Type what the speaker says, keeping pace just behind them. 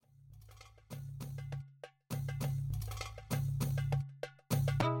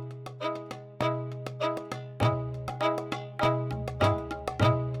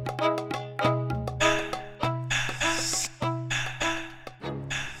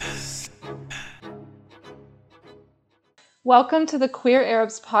Welcome to the Queer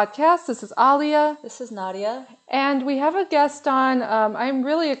Arabs podcast. This is Alia. This is Nadia. And we have a guest on. I'm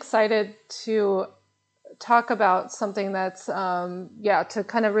really excited to talk about something that's, to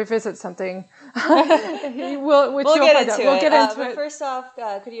kind of revisit something. We'll get into it. But first off,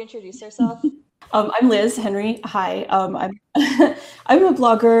 could you introduce yourself? I'm Liz Henry. Hi. I'm I'm a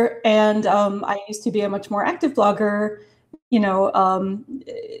blogger, and I used to be a much more active blogger,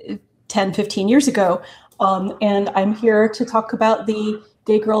 10, 15 years ago. And I'm here to talk about the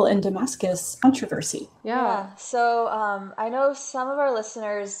gay girl in Damascus controversy. Yeah. So I know some of our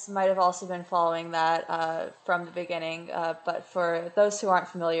listeners might have also been following that from the beginning, but for those who aren't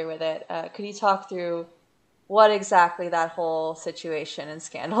familiar with it, could you talk through what exactly that whole situation and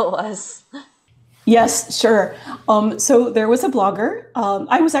scandal was? Yes, sure. So there was a blogger.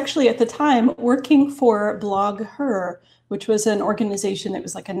 I was actually at the time working for Blog Her, which was an organization that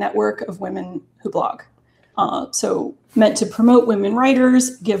was like a network of women who blog. So meant to promote women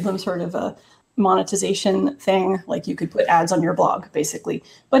writers, give them sort of a monetization thing, like you could put ads on your blog, basically.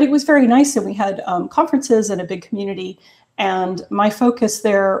 But it was very nice, and we had conferences and a big community. And my focus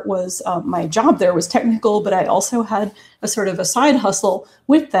there was, my job there was technical, but I also had a sort of a side hustle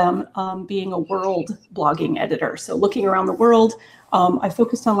with them, being a world blogging editor. So looking around the world, I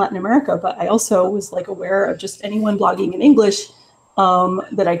focused on Latin America, but I also was like aware of just anyone blogging in English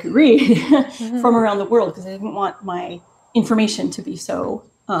that I could read from around the world, because I didn't want my information to be so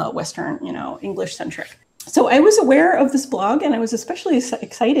Western, English centric. So I was aware of this blog, and I was especially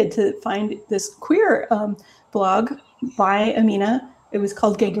excited to find this queer blog by Amina. It was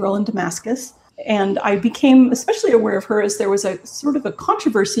called Gay Girl in Damascus. And I became especially aware of her as there was a sort of a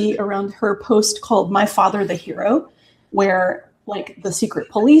controversy around her post called My Father the Hero, where like the secret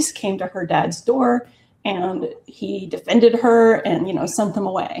police came to her dad's door and he defended her and, sent them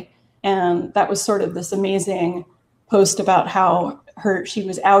away. And that was sort of this amazing post about how she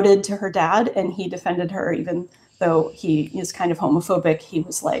was outed to her dad, and he defended her, even though he is kind of homophobic. He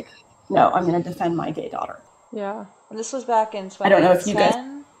was like, no, I'm going to defend my gay daughter. Yeah. And this was back in 2010? I don't know if you guys...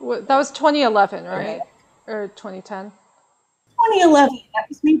 That was 2011, right? Okay. Or 2010? 2011. That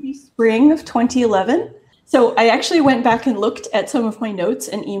was maybe spring of 2011. So I actually went back and looked at some of my notes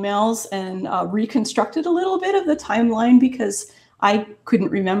and emails and reconstructed a little bit of the timeline, because I couldn't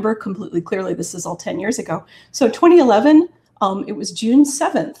remember completely clearly. This is all 10 years ago. So 2011, it was June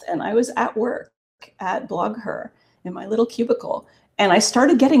 7th, and I was at work at Blog Her in my little cubicle. And I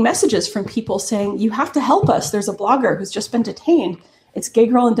started getting messages from people saying, you have to help us. There's a blogger who's just been detained. It's Gay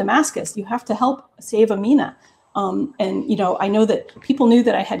Girl in Damascus. You have to help save Amina. And, I know that people knew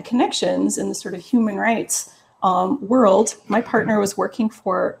that I had connections in the sort of human rights world. My partner was working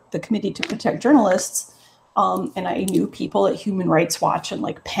for the Committee to Protect Journalists. And I knew people at Human Rights Watch and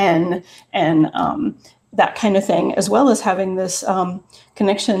like PEN and that kind of thing, as well as having this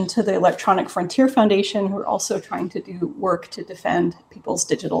connection to the Electronic Frontier Foundation, who are also trying to do work to defend people's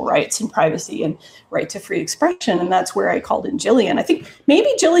digital rights and privacy and right to free expression. And that's where I called in Jillian. I think maybe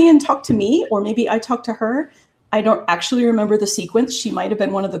Jillian talked to me, or maybe I talked to her. I don't actually remember the sequence. She might have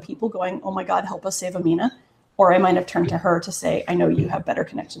been one of the people going, oh my God, help us save Amina. Or I might have turned to her to say, I know you have better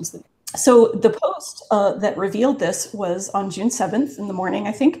connections than me. So the post that revealed this was on June 7th in the morning,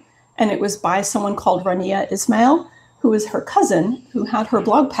 I think. And it was by someone called Rania Ismail, who is her cousin, who had her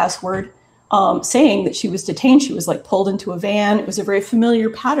blog password saying that she was detained. She was like pulled into a van. It was a very familiar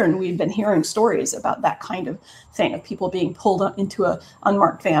pattern. We'd been hearing stories about that kind of thing, of people being pulled into an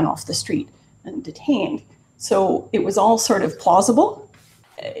unmarked van off the street and detained. So it was all sort of plausible.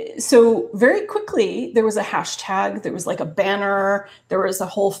 So very quickly, there was a hashtag, there was like a banner, there was a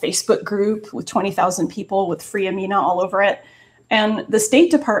whole Facebook group with 20,000 people with Free Amina all over it. And the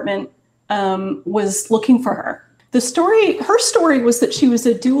State Department was looking for her. Her story was that she was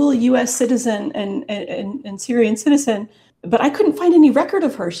a dual US citizen and Syrian citizen, but I couldn't find any record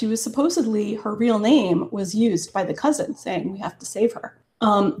of her. She was supposedly, her real name was used by the cousin saying, we have to save her.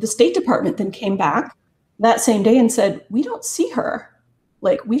 The State Department then came back that same day and said, we don't see her.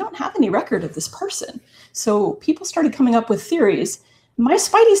 Like, we don't have any record of this person. So people started coming up with theories. My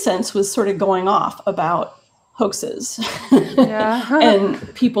spidey sense was sort of going off about hoaxes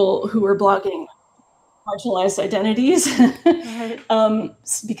and people who were blogging marginalized identities,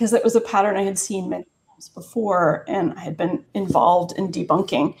 because that was a pattern I had seen many times before, and I had been involved in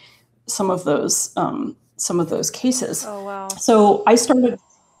debunking some of those cases. Oh, wow. So I started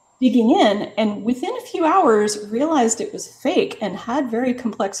digging in, and within a few hours realized it was fake and had very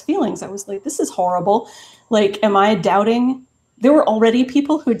complex feelings. I was like, this is horrible. Like, am I doubting? There were already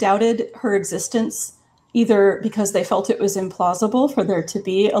people who doubted her existence, either because they felt it was implausible for there to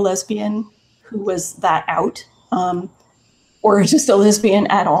be a lesbian who was that out, or just a lesbian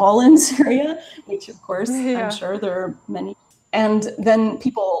at all in Syria, which of course I'm Yeah. sure there are many. And then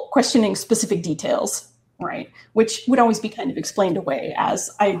people questioning specific details, right? Which would always be kind of explained away as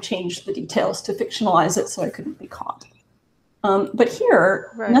I changed the details to fictionalize it so I couldn't be caught. But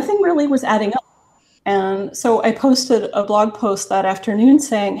here, Right. nothing really was adding up. And so I posted a blog post that afternoon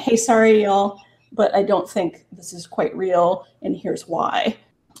saying, hey, sorry, y'all, but I don't think this is quite real, and here's why.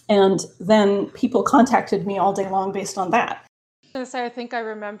 And then people contacted me all day long based on that. I think I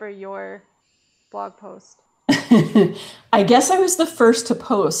remember your blog post. I guess I was the first to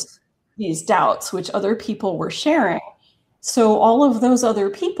post these doubts, which other people were sharing. So all of those other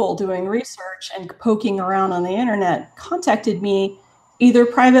people doing research and poking around on the internet contacted me either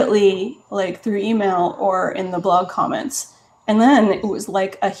privately, like through email, or in the blog comments. And then it was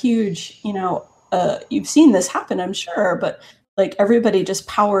like a huge, you've seen this happen, I'm sure, but like everybody just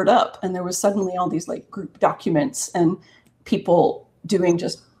powered up, and there was suddenly all these like group documents and people doing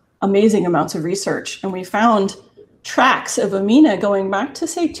just amazing amounts of research. And we found tracks of Amina going back to,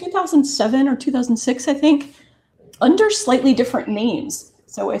 say, 2007 or 2006, I think, under slightly different names.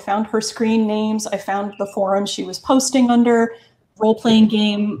 So I found her screen names. I found the forum she was posting under, role-playing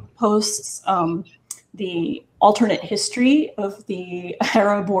game posts, the alternate history of the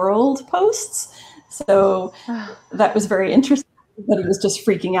Arab world posts. So that was very interesting. Everybody was just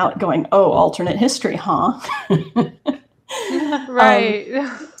freaking out going, oh, alternate history, huh? Right.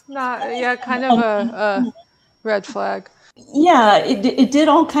 Kind of a red flag. Yeah, it did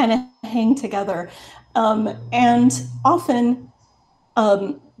all kind of hang together. And often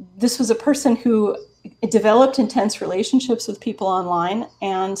this was a person who developed intense relationships with people online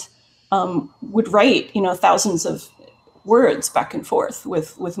and would write, thousands of words back and forth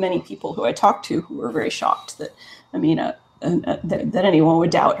with many people who I talked to, who were very shocked that Amina, that anyone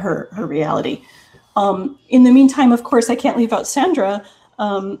would doubt her reality. In the meantime, of course, I can't leave out Sandra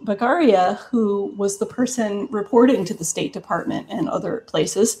Bagaria, who was the person reporting to the State Department and other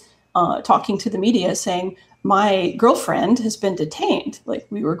places, talking to the media, saying, my girlfriend has been detained. Like,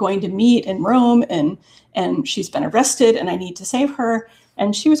 we were going to meet in Rome, and she's been arrested, and I need to save her.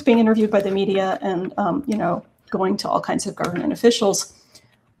 And she was being interviewed by the media and, going to all kinds of government officials.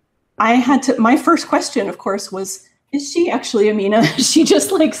 My first question, of course, was, is she actually Amina? Is she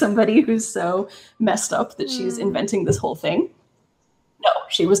just like somebody who's so messed up that she's inventing this whole thing? No,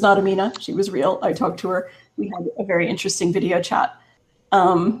 she was not Amina. She was real. I talked to her. We had a very interesting video chat.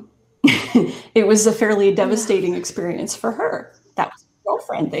 It was a fairly devastating experience for her. That was her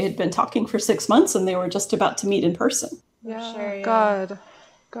girlfriend. They had been talking for 6 months, and they were just about to meet in person. Yeah. Sure, yeah.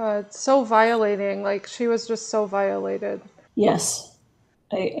 God, so violating. Like, she was just so violated. Yes,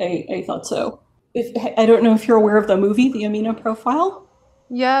 I thought so. I don't know if you're aware of the movie, The Amina Profile.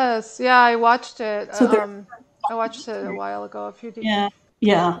 Yes, yeah, I watched it. So I watched it a while ago, a few days.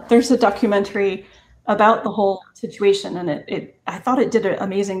 Yeah. There's a documentary about the whole situation, and I thought it did an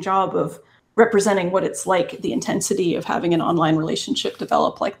amazing job of representing what it's like, the intensity of having an online relationship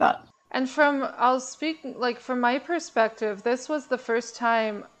develop like that. And I'll speak like from my perspective, this was the first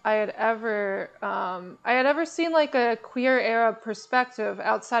time I had ever seen like a queer Arab perspective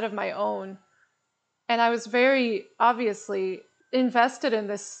outside of my own. And I was very obviously invested in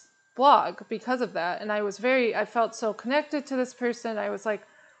this blog because of that. And I felt so connected to this person. I was like,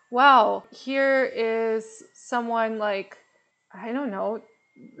 wow, here is someone like, I don't know,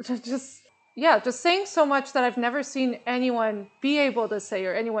 just saying so much that I've never seen anyone be able to say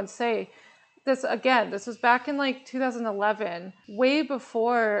or anyone say. This was back in like 2011, way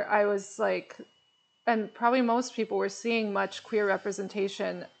before I was like, and probably most people were seeing much queer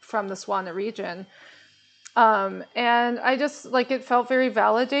representation from the Swana region. And I just like, it felt very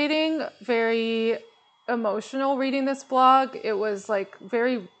validating, very emotional reading this blog. It was like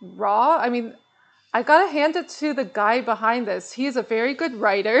very raw. I mean, I gotta hand it to the guy behind this. He's a very good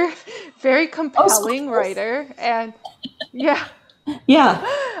writer, very compelling writer. And yeah. Yeah.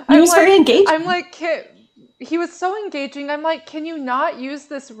 He was very engaging. I'm like, he was so engaging. I'm like, can you not use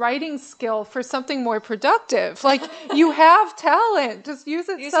this writing skill for something more productive? Like, you have talent. Just use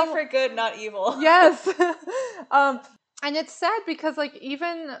it. Use it for good, not evil. Yes. And it's sad because like,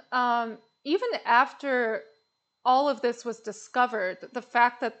 even after all of this was discovered, the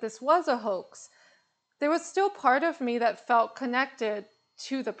fact that this was a hoax, there was still part of me that felt connected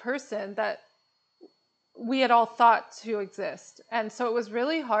to the person that we had all thought to exist. And so it was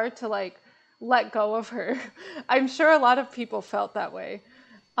really hard to like let go of her. I'm sure a lot of people felt that way.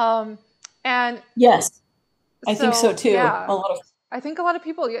 And yes, I think so too. Yeah, I think a lot of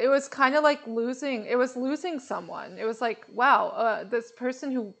people, it was kind of like losing someone. It was like, wow, this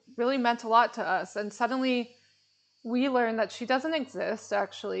person who really meant a lot to us. And suddenly we learn that she doesn't exist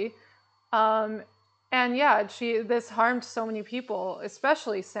actually. Um, and yeah, this harmed so many people,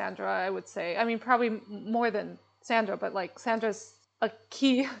 especially Sandra, I would say. I mean, probably more than Sandra, but like Sandra's a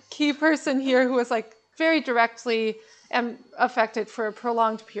key person here who was like very directly affected for a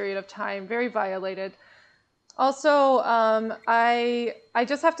prolonged period of time, very violated. Also, I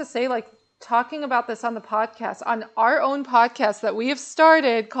just have to say, like, talking about this on the podcast, on our own podcast that we have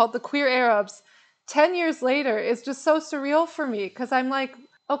started called The Queer Arabs, 10 years later is just so surreal for me, because I'm like,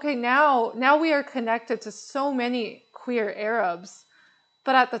 okay, now we are connected to so many queer Arabs.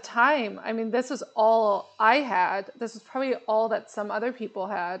 But at the time, I mean, this was all I had. This was probably all that some other people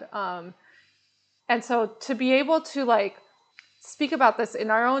had. And so to be able to like speak about this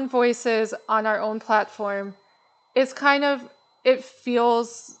in our own voices on our own platform is kind of, it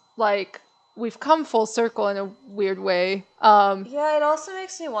feels like we've come full circle in a weird way. Yeah, it also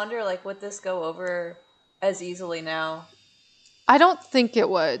makes me wonder, like, would this go over as easily now? I don't think it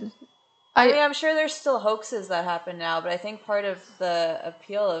would. I mean, I'm sure there's still hoaxes that happen now, but I think part of the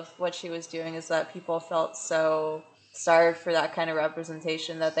appeal of what she was doing is that people felt so starved for that kind of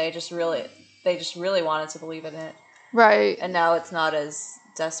representation that they just really wanted to believe in it. Right. And now it's not as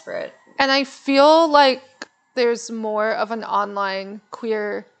desperate. And I feel like there's more of an online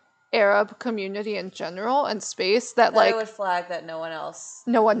queer Arab community in general and space that like it would flag that no one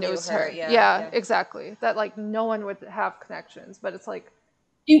knows her. Yeah, exactly. That like no one would have connections, but it's like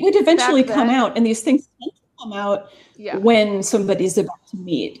it would eventually come out, and these things tend to come out when somebody's about to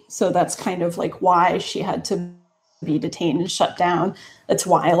meet. So that's kind of like why she had to be detained and shut down. That's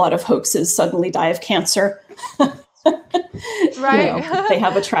why a lot of hoaxes suddenly die of cancer. Right. They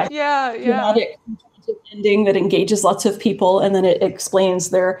have a tragic ending that engages lots of people, and then it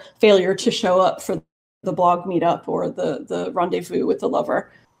explains their failure to show up for the blog meetup or the rendezvous with the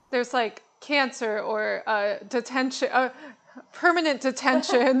lover. There's like cancer or detention, permanent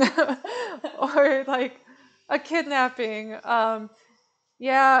detention, or like a kidnapping. Can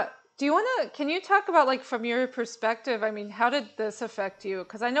you talk about, like, from your perspective, I mean, how did this affect you?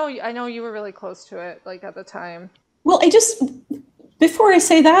 Because I know you were really close to it, like, at the time. Well, before I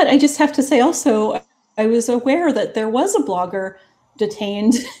say that, I just have to say also, I was aware that there was a blogger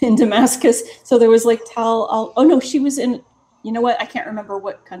detained in Damascus. So there was like she was in, you know what? I can't remember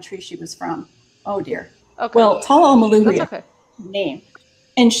what country she was from. Oh dear. Okay. Well, Tal al-Maluhia, name.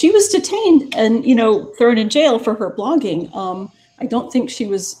 And she was detained and, thrown in jail for her blogging. I don't think she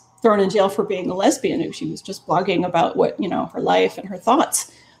was thrown in jail for being a lesbian. She was just blogging about what, her life and her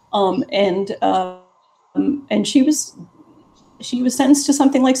thoughts. And she was sentenced to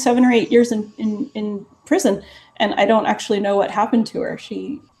something like 7 or 8 years in prison. And I don't actually know what happened to her.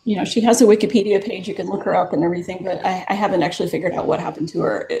 She has a Wikipedia page. You can look her up and everything, but I haven't actually figured out what happened to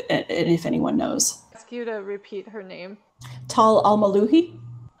her, and if anyone knows. I'll ask you to repeat her name. Tal al-Maluhi.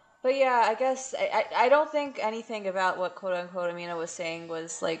 But yeah, I guess I don't think anything about what quote unquote Amina was saying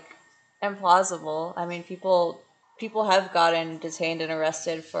was like implausible. I mean, people have gotten detained and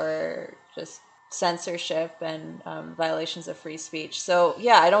arrested for just censorship and violations of free speech. So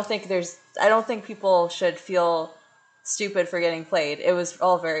yeah, I don't think people should feel stupid for getting played. It was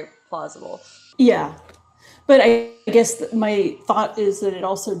all very plausible. Yeah, but I guess my thought is that it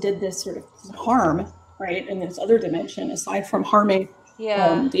also did this sort of harm, right, in this other dimension, aside from harming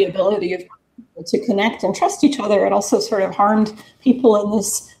the ability of people to connect and trust each other. It also sort of harmed people in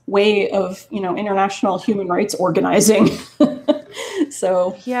this way of international human rights organizing.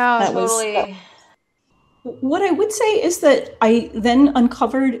 So yeah, that totally. was. What I would say is that I then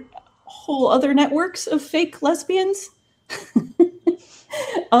uncovered whole other networks of fake lesbians.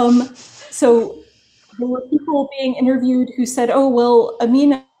 So there were people being interviewed who said, "Oh, well,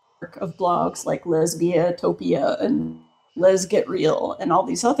 Amina," of blogs like Lesbiatopia and Les Get Real and all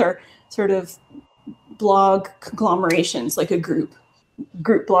these other sort of blog conglomerations, like a group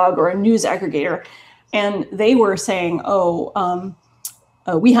blog or a news aggregator, and they were saying,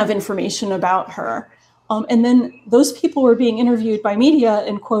 we have information about her. And then those people were being interviewed by media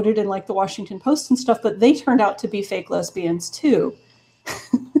and quoted in like the Washington Post and stuff, but they turned out to be fake lesbians too.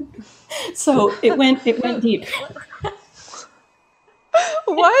 So it went deep.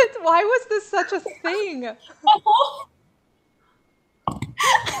 What? Why was this such a thing?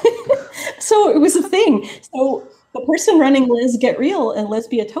 So it was a thing. So the person running Les Get Real and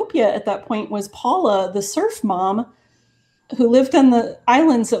Lesbiatopia at that point was Paula, the surf mom, who lived on the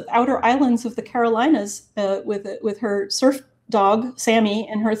outer islands of the Carolinas with her surf dog, Sammy,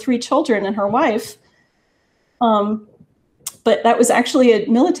 and her 3 children and her wife. But that was actually a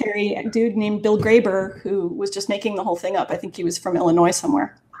military dude named Bill Graber who was just making the whole thing up. I think he was from Illinois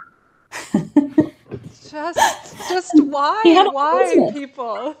somewhere. Just He had a why business.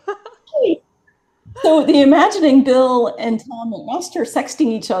 people? So the imagining Bill and Tom McMaster sexting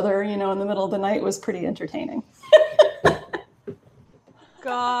each other, in the middle of the night was pretty entertaining.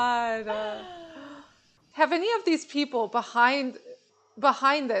 God. Have any of these people behind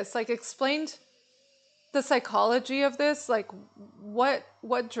this like explained the psychology of this? Like what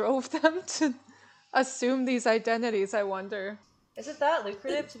drove them to assume these identities, I wonder? Is it that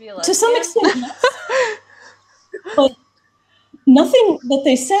lucrative to be a lesbian? To some extent, yes. But nothing that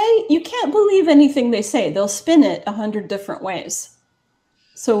they say, you can't believe anything they say. They'll spin it 100 different ways.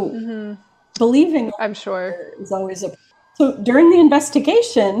 So believing, I'm sure, is always a... So during the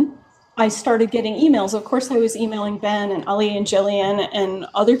investigation, I started getting emails. Of course, I was emailing Ben and Ali and Jillian and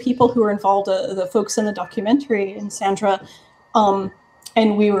other people who were involved, the folks in the documentary, and Sandra,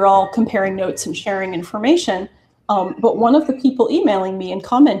 and we were all comparing notes and sharing information. But one of the people emailing me and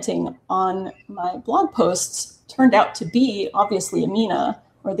commenting on my blog posts turned out to be obviously Amina,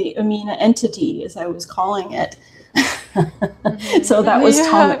 or the Amina entity, as I was calling it. So that was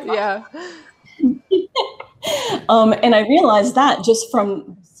Tom. Yeah. And I realized that just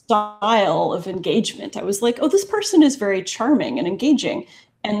from style of engagement. I was like, oh, this person is very charming and engaging.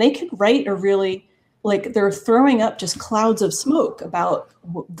 And they could write a really, like, they're throwing up just clouds of smoke about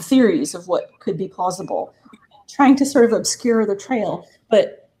the theories of what could be plausible, trying to sort of obscure the trail,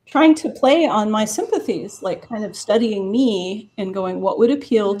 but trying to play on my sympathies, like kind of studying me and going, what would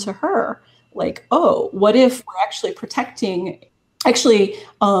appeal to her? Like, oh, what if we're actually protecting... Actually,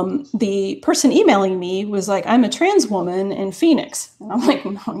 the person emailing me was like, I'm a trans woman in Phoenix. And I'm like,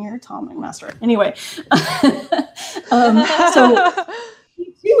 no, you're Tom McMaster. Anyway, so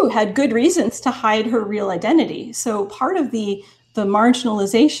she too had good reasons to hide her real identity. So part of the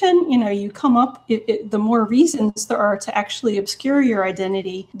marginalization, you come up, the more reasons there are to actually obscure your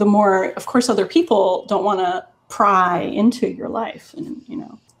identity, the more, of course, other people don't want to pry into your life and,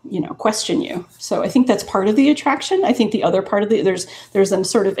 question you. So I think that's part of the attraction. I think the other part of there's some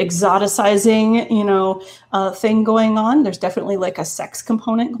sort of exoticizing, thing going on. There's definitely like a sex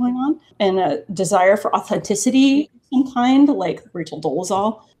component going on and a desire for authenticity of some kind, like Rachel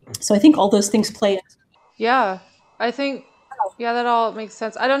Dolezal. So I think all those things play. Yeah, I think, that all makes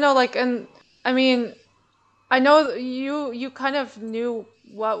sense. I don't know, like, and I mean, I know you kind of knew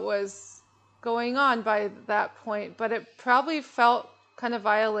what was going on by that point, but it probably felt kind of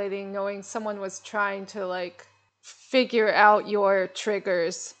violating knowing someone was trying to like figure out your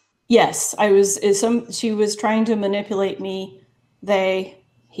triggers. Yes, she was trying to manipulate me,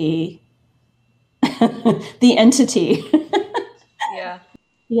 he, the entity. Yeah.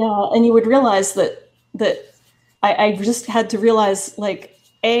 Yeah, and you would realize that I just had to realize, like,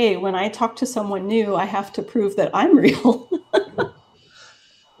 when I talk to someone new, I have to prove that I'm real.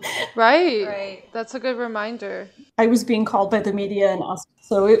 Right. That's a good reminder. I was being called by the media and asked,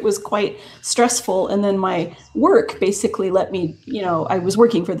 so it was quite stressful. And then my work basically let me, I was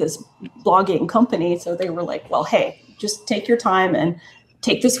working for this blogging company. So they were like, well, hey, just take your time and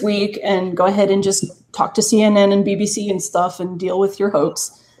take this week and go ahead and just talk to CNN and BBC and stuff and deal with your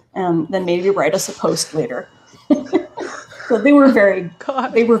hoax. And then maybe write us a post later. So they were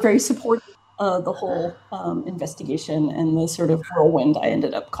very supportive of the whole investigation and the sort of whirlwind I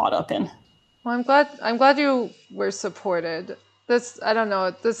ended up caught up in. Well, I'm glad you were supported. I don't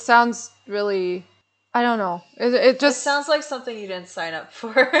know. This sounds really, I don't know. It just sounds like something you didn't sign up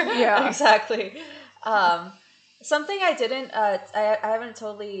for. Yeah, exactly. Something I didn't, I haven't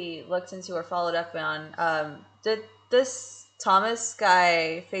totally looked into or followed up on. Did this Thomas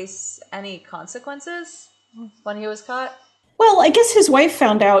guy face any consequences when he was caught? Well, I guess his wife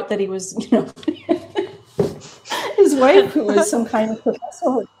found out that he was, his wife, who was some kind of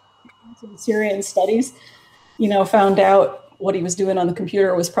professor in Syrian studies, found out what he was doing on the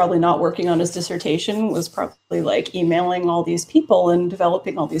computer was probably not working on his dissertation, was probably like emailing all these people and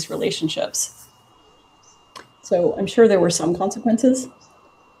developing all these relationships. So I'm sure there were some consequences.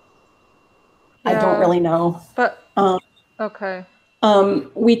 Yeah. I don't really know. But, okay.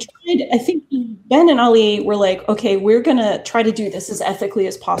 We tried, I think Ben and Ali were like, okay, we're going to try to do this as ethically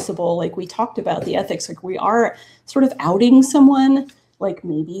as possible. Like we talked about the ethics, like we are sort of outing someone, like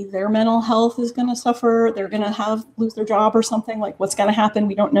maybe their mental health is going to suffer. They're going to lose their job or something, like what's going to happen.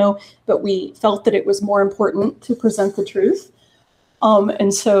 We don't know, but we felt that it was more important to present the truth.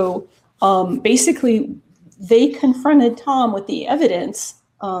 And so basically they confronted Tom with the evidence.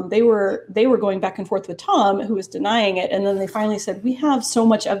 They were going back and forth with Tom, who was denying it. And then they finally said, we have so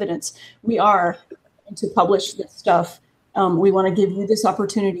much evidence. We are going to publish this stuff. We want to give you this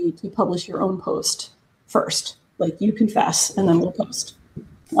opportunity to publish your own post first. Like you confess and then we'll post.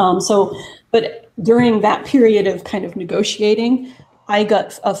 But during that period of kind of negotiating, I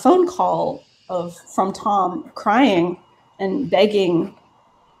got a phone call from Tom crying and begging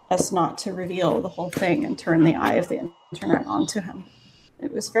us not to reveal the whole thing and turn the eye of the internet onto him.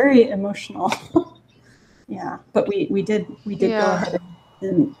 It was very emotional. Yeah, but we did go ahead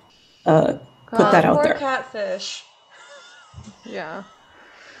and put that out there. Poor catfish. Yeah.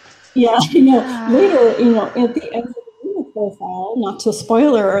 Yeah, later, at the end of the profile, not to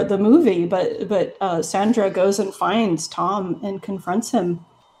spoiler the movie, but Sandra goes and finds Tom and confronts him.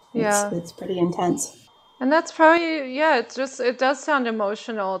 It's pretty intense. And that's probably, it does sound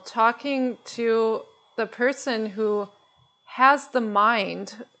emotional talking to the person who has the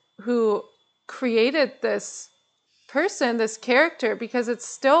mind, who created this person, this character, because it's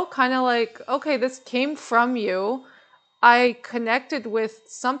still kind of like, okay, this came from you. I connected with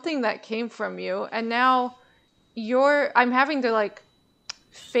something that came from you, and now I'm having to like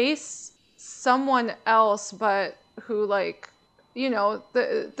face someone else, but who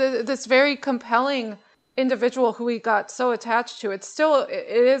this very compelling individual who we got so attached to. It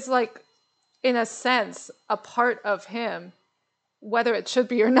is like, in a sense, a part of him, whether it should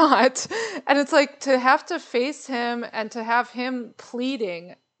be or not. And it's like, to have to face him and to have him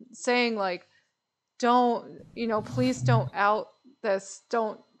pleading, saying like, please don't out this,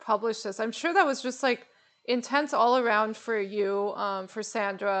 don't publish this. I'm sure that was just like intense all around for you, for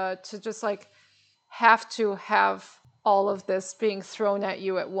Sandra, to just like have to have all of this being thrown at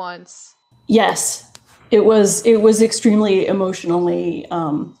you at once. Yes, it was extremely emotionally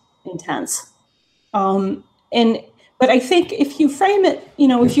intense. But I think if you frame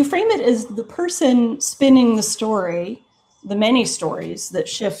it as the person spinning the story, the many stories that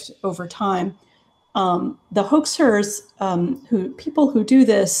shift over time, the hoaxers, people who do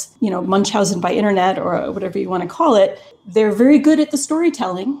this, Munchausen by internet or whatever you want to call it, they're very good at the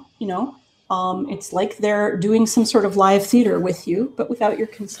storytelling. It's like they're doing some sort of live theater with you, but without your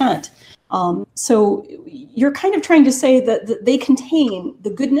consent. So you're kind of trying to say that they contain the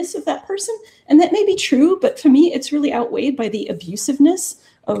goodness of that person, and that may be true, but for me, it's really outweighed by the abusiveness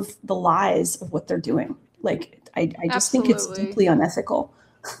of the lies of what they're doing. Like, I just think it's deeply unethical.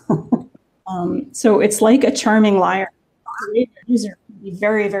 So it's like a charming liar. The user can be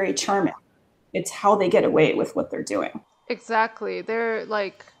very, very charming. It's how they get away with what they're doing. Exactly. They're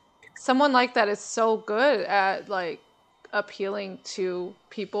like, someone like that is so good at like appealing to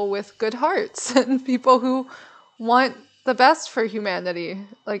people with good hearts and people who want the best for humanity.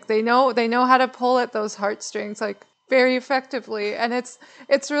 Like they know how to pull at those heartstrings like very effectively, and it's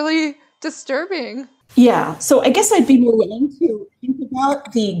really disturbing. Yeah, so I guess I'd be more willing to think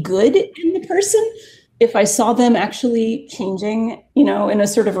about the good in the person if I saw them actually changing, in a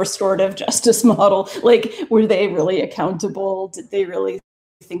sort of restorative justice model. Like, were they really accountable? Did they really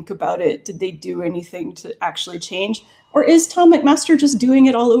think about it? Did they do anything to actually change? Or is Tom McMaster just doing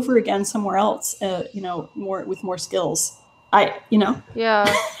it all over again somewhere else, with more skills? Yeah.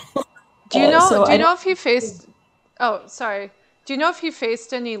 Do you know if he faced... Oh, sorry. Do you know if he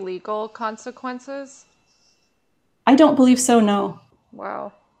faced any legal consequences? I don't believe so, no.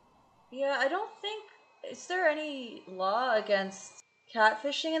 Wow. Yeah, I don't think... Is there any law against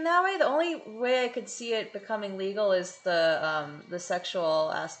catfishing in that way? The only way I could see it becoming legal is the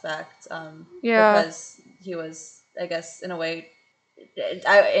sexual aspect. Because he was, I guess, in a way...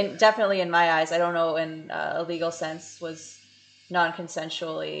 definitely in my eyes, I don't know in a legal sense, was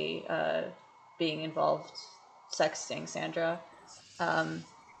non-consensually being involved, sexting Sandra,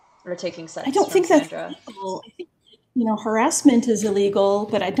 or taking sex. I don't from think Sandra. That's legal. I think, harassment is illegal,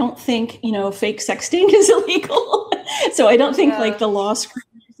 but I don't think fake sexting is illegal. So I don't think like the law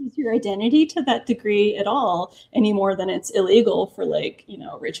scrutinizes your identity to that degree at all, any more than it's illegal for like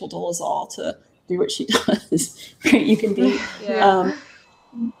Rachel Dolezal to do what she does. Right? You can be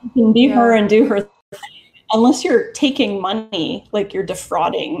her and do her thing, unless you're taking money, like you're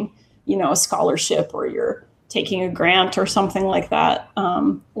defrauding, a scholarship, or you're taking a grant or something like that,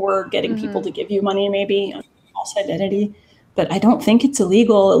 or getting people to give you money, maybe false identity. But I don't think it's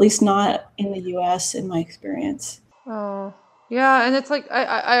illegal, at least not in the U.S. in my experience. Oh, yeah, and it's like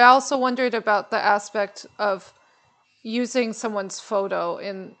I also wondered about the aspect of using someone's photo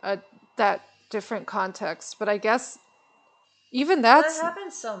in that different context, but I guess even that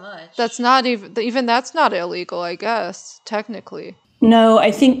happens so much. That's not even that's not illegal, I guess, technically. No,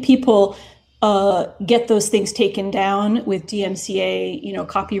 I think people get those things taken down with DMCA,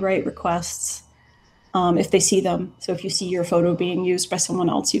 copyright requests, if they see them. So if you see your photo being used by someone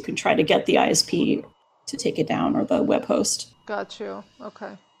else, you can try to get the ISP to take it down, or the web host. Got you.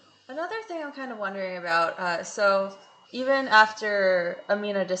 Okay. Another thing I'm kind of wondering about, so even after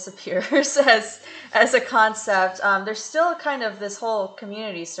Amina disappears as a concept, there's still kind of this whole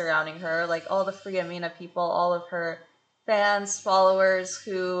community surrounding her, like all the Free Amina people, all of her fans, followers,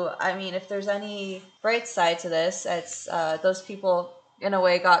 who, I mean, if there's any bright side to this, it's those people in a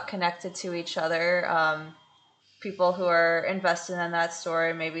way got connected to each other. People who are invested in that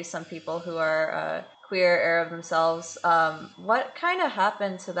story, maybe some people who are queer Arab themselves. What kind of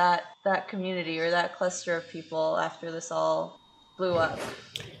happened to that community or that cluster of people after this all blew up?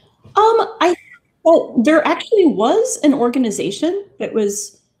 Well, there actually was an organization that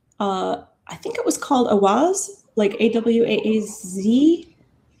was, I think it was called Awaz, like AWAAZ.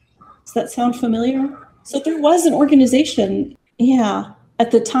 Does that sound familiar? So there was an organization, yeah,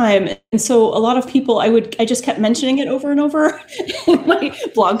 at the time. And so a lot of people, I just kept mentioning it over and over in my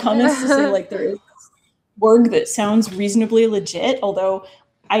blog comments to say, like, there is org that sounds reasonably legit, although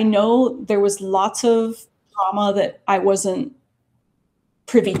I know there was lots of drama that I wasn't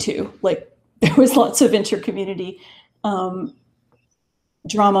privy to. Like, there was lots of inter-community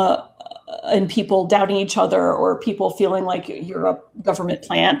drama and people doubting each other, or people feeling like you're a government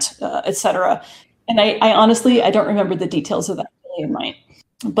plant, etc. And I honestly, I don't remember the details of that really in mind.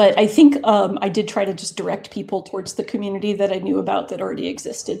 But I think I did try to just direct people towards the community that I knew about that already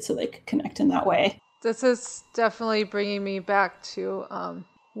existed, so they could connect in that way. This is definitely bringing me back to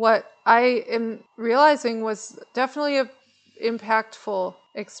what I am realizing was definitely an impactful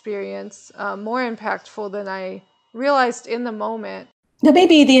experience, more impactful than I realized in the moment. Now,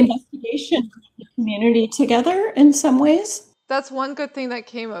 maybe the investigation of the community together in some ways. That's one good thing that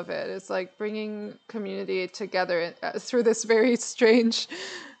came of it, is like bringing community together through this very strange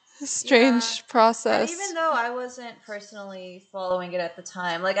process. And even though I wasn't personally following it at the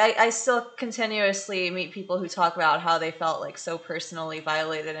time, like I still continuously meet people who talk about how they felt like so personally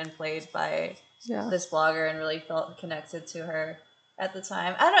violated and played by this blogger and really felt connected to her at the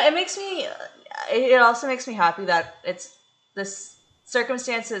time. I don't know, it also makes me happy that this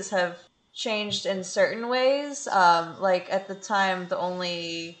circumstances have changed in certain ways. Like at the time, the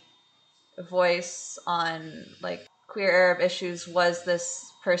only voice on like queer Arab issues was this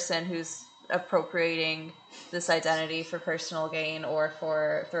person who's appropriating this identity for personal gain or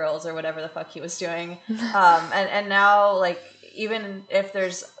for thrills or whatever the fuck he was doing. And now, like, even if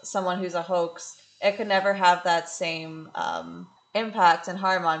there's someone who's a hoax, it could never have that same impact and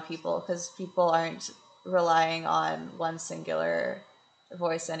harm on people, because people aren't relying on one singular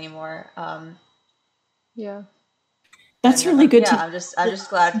voice anymore. That's really good. Yeah, I'm just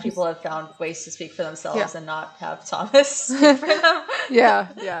glad people have found ways to speak for themselves and not have Thomas speak for them.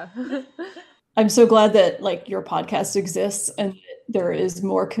 Yeah. I'm so glad that like your podcast exists and there is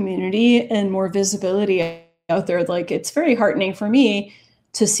more community and more visibility out there. Like, it's very heartening for me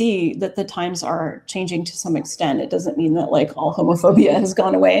to see that the times are changing to some extent. It doesn't mean that like all homophobia has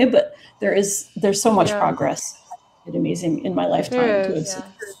gone away, but there's so much progress. It's amazing in my lifetime to have seen.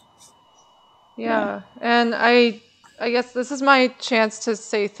 Yeah. And I guess this is my chance to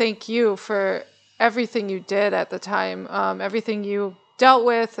say thank you for everything you did at the time, everything you dealt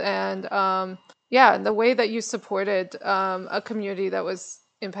with, and the way that you supported a community that was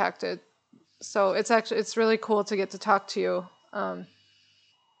impacted. So it's really cool to get to talk to you.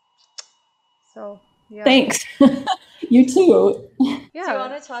 Thanks. You too. Yeah. Do you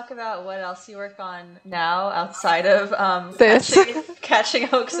want to talk about what else you work on now outside of this catching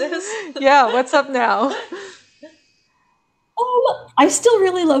hoaxes? Yeah, what's up now? I still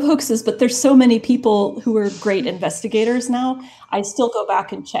really love hoaxes, but there's so many people who are great investigators now. I still go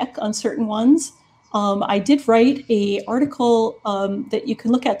back and check on certain ones. I did write an article that you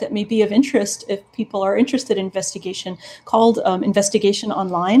can look at that may be of interest if people are interested in investigation, called Investigation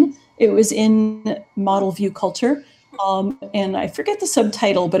Online. It was in Model View Culture. And I forget the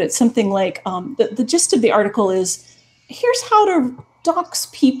subtitle, but it's something like, the gist of the article is, here's how to dox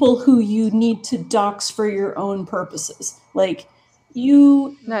people who you need to dox for your own purposes. Like,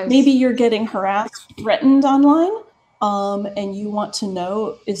 maybe you're getting harassed, threatened online, and you want to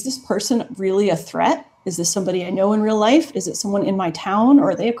know, is this person really a threat? Is this somebody I know in real life? Is it someone in my town,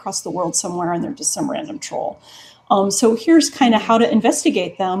 or are they across the world somewhere and they're just some random troll? So here's kind of how to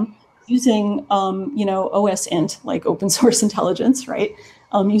investigate them using, OSINT, like open source intelligence, right?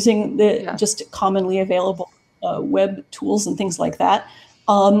 Using the just commonly available web tools and things like that.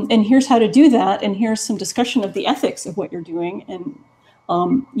 And here's how to do that. And here's some discussion of the ethics of what you're doing. And,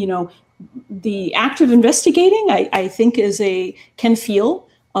 the act of investigating, I think can feel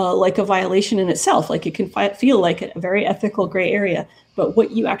like a violation in itself. Like, it can feel like a very ethical gray area, but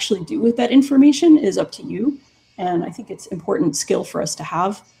what you actually do with that information is up to you. And I think it's important skill for us to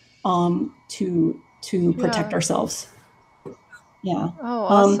have to protect ourselves. Yeah. Oh,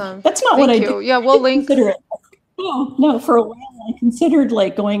 awesome. That's not what Thank I you. do. Yeah, I we'll did link. consider it. No, for a while I considered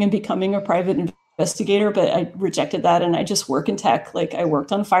like going and becoming a private investigator, but I rejected that and I just work in tech. Like I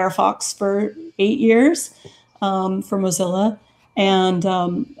worked on Firefox for 8 years for Mozilla and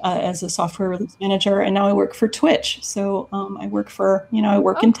as a software release manager, and now I work for Twitch. So I work for, I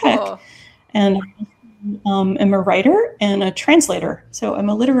work Oh, in tech cool. and am a writer and a translator. So I'm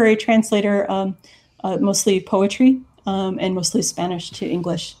a literary translator, mostly poetry and mostly Spanish to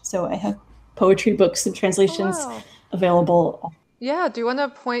English. So I have poetry books and Oh, translations wow. available. Yeah, do you want to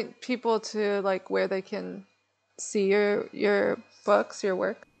point people to like where they can see your books, your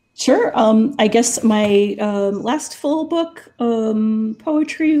work? Sure. I guess my last full book,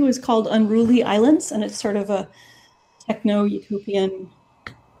 poetry, was called Unruly Islands, and it's sort of a techno utopian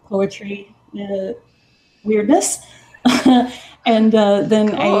poetry weirdness. And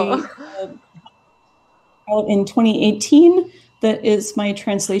then Cool. out in 2018, that is my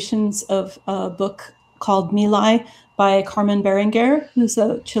translations of a book called Milai by Carmen Berenguer, who's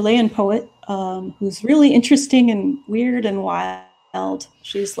a Chilean poet who's really interesting and weird and wild.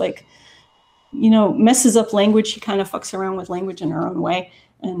 She's like, messes up language. She kind of fucks around with language in her own way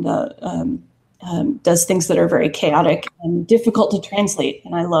and does things that are very chaotic and difficult to translate.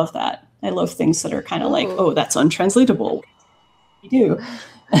 And I love that. I love things that are kind of like, Ooh. oh, that's untranslatable. You do.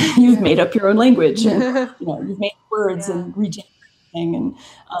 You've made up your own language, and you've made words and regenerated thing. And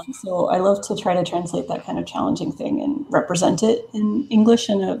so I love to try to translate that kind of challenging thing and represent it in English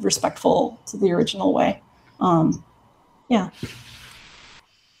in a respectful to the original way. Yeah.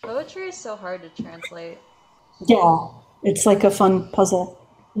 Poetry is so hard to translate. Yeah, it's like a fun puzzle.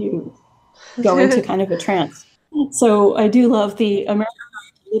 You go into kind of a trance. So I do love the American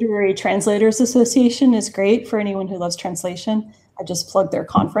Literary Translators Association is great for anyone who loves translation. I just plug their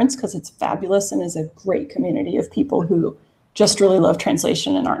conference because it's fabulous and is a great community of people who just really love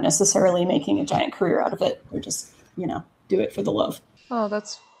translation and aren't necessarily making a giant career out of it. They're just, do it for the love. Oh,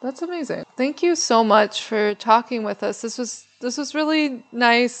 that's amazing. Thank you so much for talking with us. This was really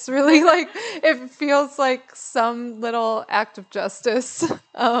nice. Really, like, it feels like some little act of justice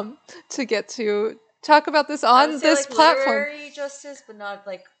to get to talk about this on this platform. Literary justice, but not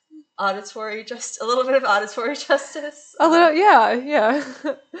like auditory, just a little bit of auditory justice. A little, yeah.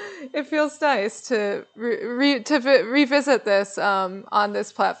 It feels nice to revisit this on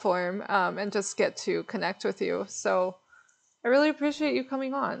this platform and just get to connect with you. So I really appreciate you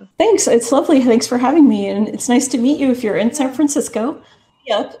coming on. Thanks. It's lovely. Thanks for having me. And it's nice to meet you. If you're in San Francisco,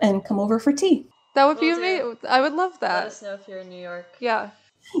 yep, and come over for tea. That would be amazing. I would love that. Let us know if you're in New York. Yeah.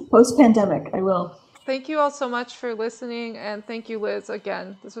 Post-pandemic, I will. Thank you all so much for listening. And thank you, Liz,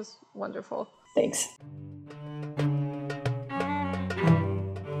 again. This was wonderful. Thanks.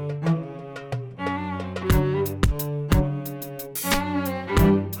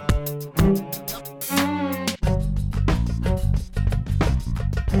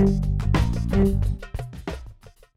 Thank you.